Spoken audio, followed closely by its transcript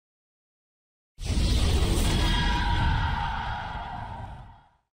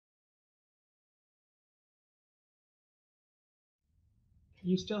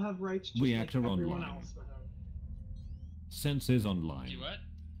You still have rights just Reactor like everyone online. else. Sensors online. You what?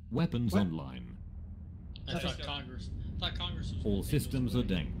 Weapons What? online. I thought Congress was... All systems are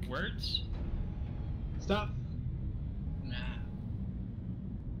dank. Words? Stop. Nah.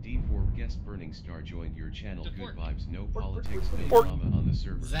 D4 guest Burning Star joined your channel. The Good fork. vibes, no Fork, politics, fork, no fork. drama on the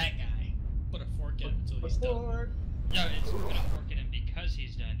server. That guy. Put a fork in him until he's done. No, it's put a fork in him because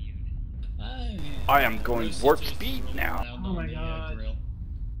he's done, you. I am going warp speed now. Oh my god.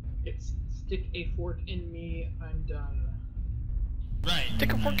 It's stick a fork in me, I'm done. Right.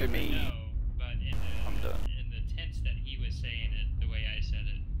 Stick a fork in me. No, but I'm done. in the tense that he was saying it, the way I said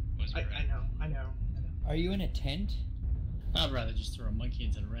it was correct. I know. Are you in a tent? I'd rather just throw a monkey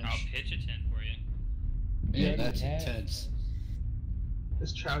into the wrench. I'll pitch a tent for you. Yeah, that's we have. intense.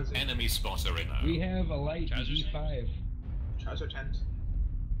 This trouser. Enemy spotter in We have a light Trousers? G5. Trouser tent.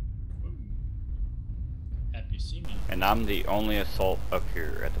 Ooh. Happy to see me. And I'm the only assault up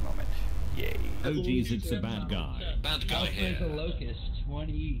here at the moment. Yay. Oh geez, it's a bad guy. Bad guy Alpha is a here. locust,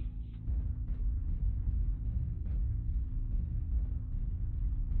 1E.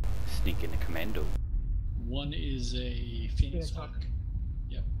 Sneak in the commando. One is a Phoenix Hawk.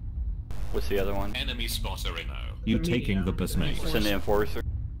 Yep. What's the other one? Enemy spotter in. You taking the Besmate. What's in the enforcer?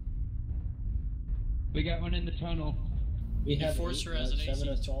 We got one in the tunnel. We have Enforcer has an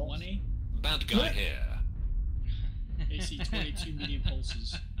AC 20. Bad guy here. AC 22 medium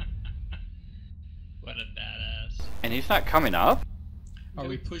pulses. What a badass. And he's not coming up? Are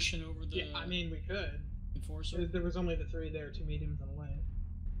we pushing over the Yeah, I mean we could. Enforcer? There was only the 3 there, 2 mediums and a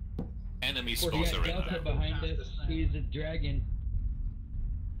light. Enemy We spotter got Delta in. behind us. He's a dragon.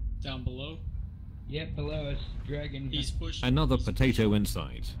 Down below? Yep, below us. Dragon. He's pushing. Another he's potato pushing.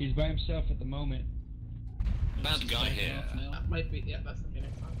 inside. He's by himself at the moment. Bad guy He's here. off now. That might be, yeah, that's the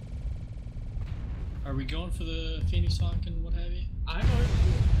Phoenix Hawk. Are we going for the Phoenix Hawk and what have you? I'm already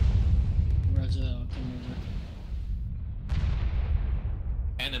here. Roger that, I'll come over.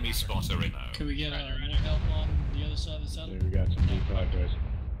 Enemy spotter in. Can we get more help on the other side of the saddle? we got some D5 guys.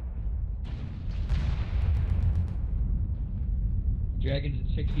 Dragon's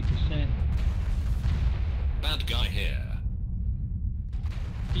at 60%. Bad guy here.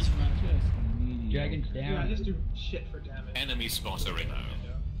 He's around. Dragon's Yeah, down. just do shit for damage. Enemy spotter in.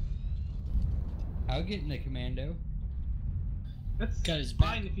 I'll get in the commando. That's Got his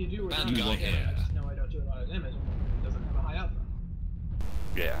fine back. if you do a Bad lot of guy damage. here. I just know I don't do a lot of damage and it doesn't have a high alpha.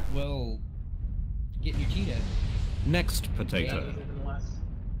 Yeah. Well, get your cheetah. Next That potato. is even less.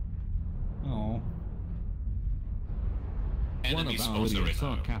 Oh. One Enemy of our spotter idiots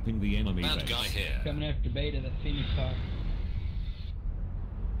are in. capping the enemy Bad base. guy here. Coming after Beta, that Phoenix Hawk.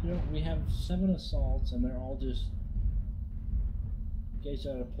 You know, we have 7 assaults and they're all just gates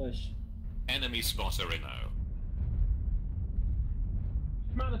out of push. Enemy spotter in.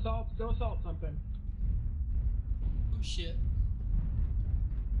 Come on, assault. Go assault something. Oh shit.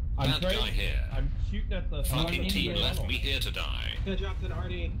 Bad guy here. I'm shooting at the Fucking in team the left me here to die. Gonna drop that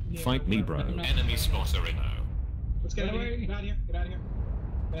already near Fight me, where- bro. Enemy spotter in. Let's get out of here. Away. Get out of here. Get out of here.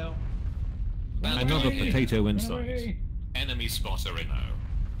 Fail. Bad Another guy here. potato Run inside. away. Enemy spotter in.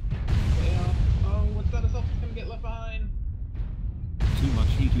 Fail. Oh, what's that assault that's gonna get left behind? Too much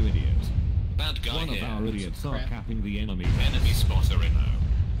heat, you idiot. Bad guy One of here. our idiots are Crap. capping the enemy Enemy base. spotter in.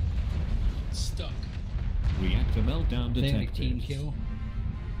 Stuck. Reactor meltdown They make team detected. kill.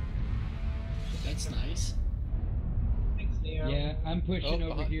 That's nice. Thanks, Neo. Yeah, I'm pushing over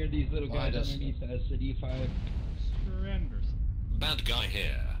behind- here. These little guys behind us. underneath us at E5. surrenders. Bad guy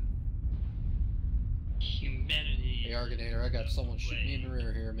here. Humanity. Hey, Argonator, I got someone shooting me in the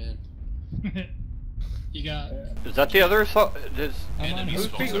rear here, man. You got. Is that the other assault? Does... I'm on Enemy who's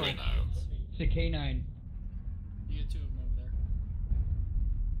spotter finger? in. It's a K9. You get 2 of them over there.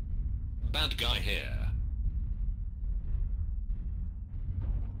 Bad guy here.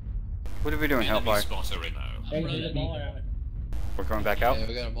 What are we doing, Enemy Hellfire? spotter in. I'm running. We're going back out? Yeah,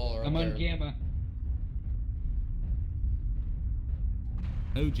 we got a mauler I'm up on there. Gamma.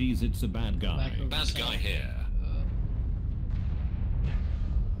 Oh geez, it's a bad guy. Back over Bad the guy side. here.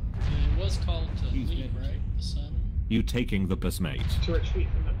 It was called to He's leave, dead. right? The sun. You taking the Besmate. To retreat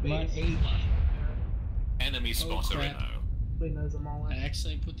from the I'm on base. 8. Enemy spotter in. crap. We knows them all. I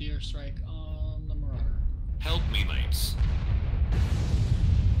accidentally put the airstrike on the Marauder. Help me, mates.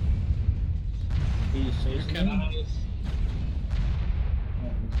 He's You're chasing coming. me. Nice. Oh,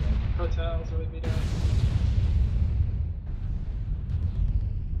 he's dead. Hotels would be down.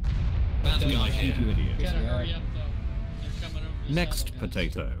 Bad guy Too much heat, you here. idiot. Gotta hurry up though. They're coming over the Next saddle, guys.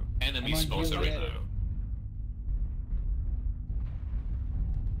 potato. Enemy I'm on spotter in. Juliet.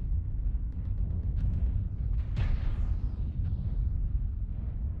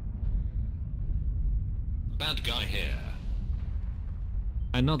 here.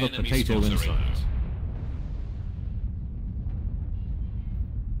 Another Enemy potato in spotter sight.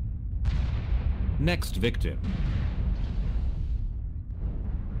 Next victim.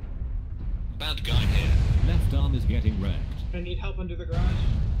 Bad guy here. Left arm is getting wrecked. I need help under the garage.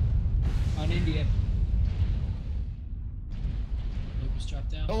 On India. Lucas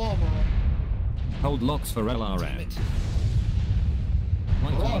dropped down. Come on, bro. Hold locks for LRM. Right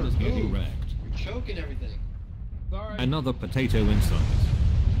Come arm on, is getting move. wrecked. You're choking everything. Sorry. Another potato in sight.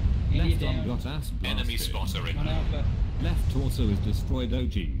 India Left arm down. got ass blasted. Enemy spotter On in. Alpha. Left torso is destroyed.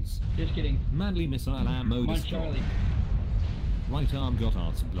 OGs. Just kidding. Manly missile ammo I'm on destroyed. Charlie. Right arm got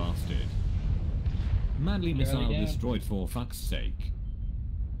arse blasted. Manly missile down. destroyed for fuck's sake.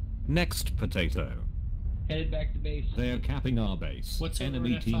 Next potato. Headed back to base. They are capping our base. What's over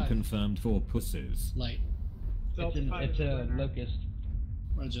Enemy at team F5? confirmed for pussies. Light. It's a locust.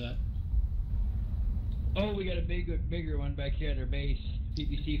 Roger that. Oh, we got a bigger one back here at our base.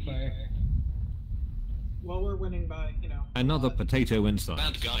 PPC fire. Well, we're winning by, you know. Another a lot. potato in sight.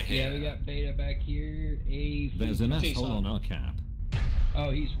 Bad guy Yeah, here. we got Beta back here. There's an Okay, asshole so- on our cap. Oh,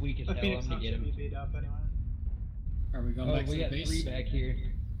 he's weak as The hell. Phoenix I'm gonna Hunt get should be him. beat up anyway. Are we going Oh, back to we the got base? 3 back here.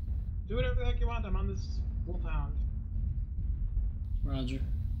 Do whatever the heck you want. I'm on this wolfhound. Roger.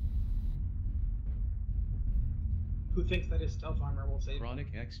 Who thinks that his stealth armor will save him? Chronic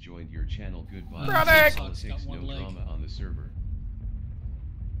X joined your channel. Goodbye. Chronic! Politics, Got no one leg. drama on the server.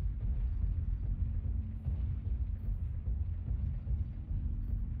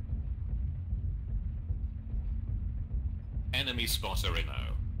 Enemy spotter in.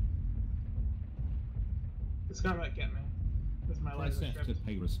 It's gonna get me. This is my Press laser F to strip.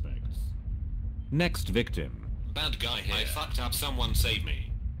 pay respects. Next victim. Bad guy here. I fucked up. Someone save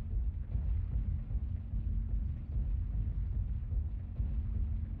me.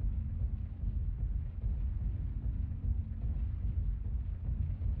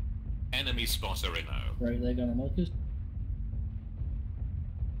 Enemy spotter in. Right leg on a locust.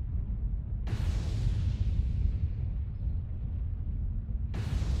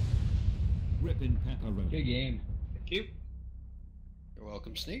 Rippin' pepperoni. Good game. Thank you. You're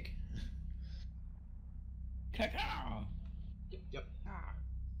welcome, Sneak. Cacao. Yep, yep.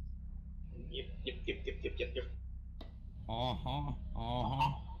 Yep, yep, yep, yep, yep, yep, yep. Uh-huh.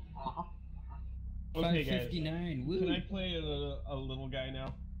 Uh-huh. Okay, guys. 559. Woo. Can I play a little guy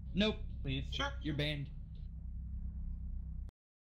now, Nope. please? Sure. You're banned.